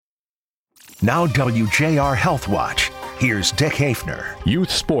Now WJR Health Watch. Here's Dick Haefner. Youth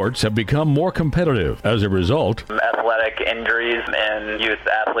sports have become more competitive. As a result, athletic injuries in youth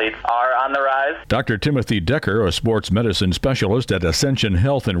athletes are on the rise. Dr. Timothy Decker, a sports medicine specialist at Ascension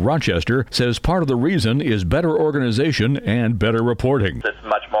Health in Rochester, says part of the reason is better organization and better reporting. It's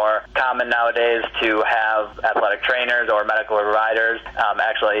much more common nowadays to have athletic trainers or medical providers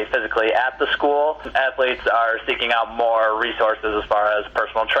actually physically at the school. Athletes are seeking out more resources as far as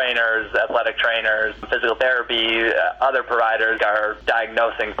personal trainers, athletic trainers, physical therapy. Other providers are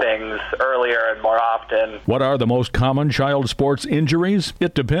diagnosing things earlier and more often. What are the most common child sports injuries?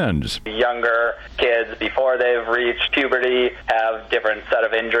 It depends. Younger kids, before they've reached puberty, have different set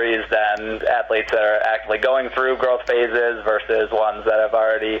of injuries than athletes that are actually going through growth phases versus ones that have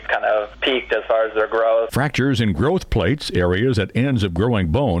already kind of peaked as far as their growth. Fractures in growth plates, areas at ends of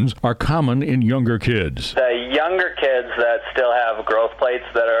growing bones, are common in younger kids. The younger kids that still have growth plates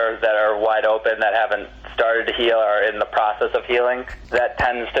that are wide open, that haven't started to heal or in the process of healing, that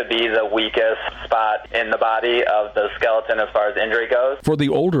tends to be the weakest spot in the body of the skeleton as far as injury goes. For the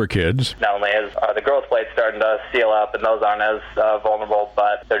older kids, not only are the growth plates starting to seal up and those aren't as vulnerable,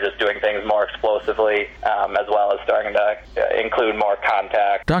 but they're just doing things more explosively as well as starting to include more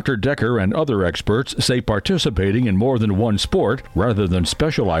contact. Dr. Decker and other experts say participating in more than one sport rather than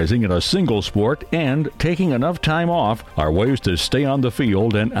specializing in a single sport and taking enough time off are ways to stay on the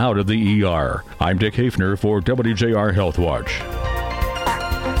field and out of the ER. I'm Dick Haefner for WJR Health Watch.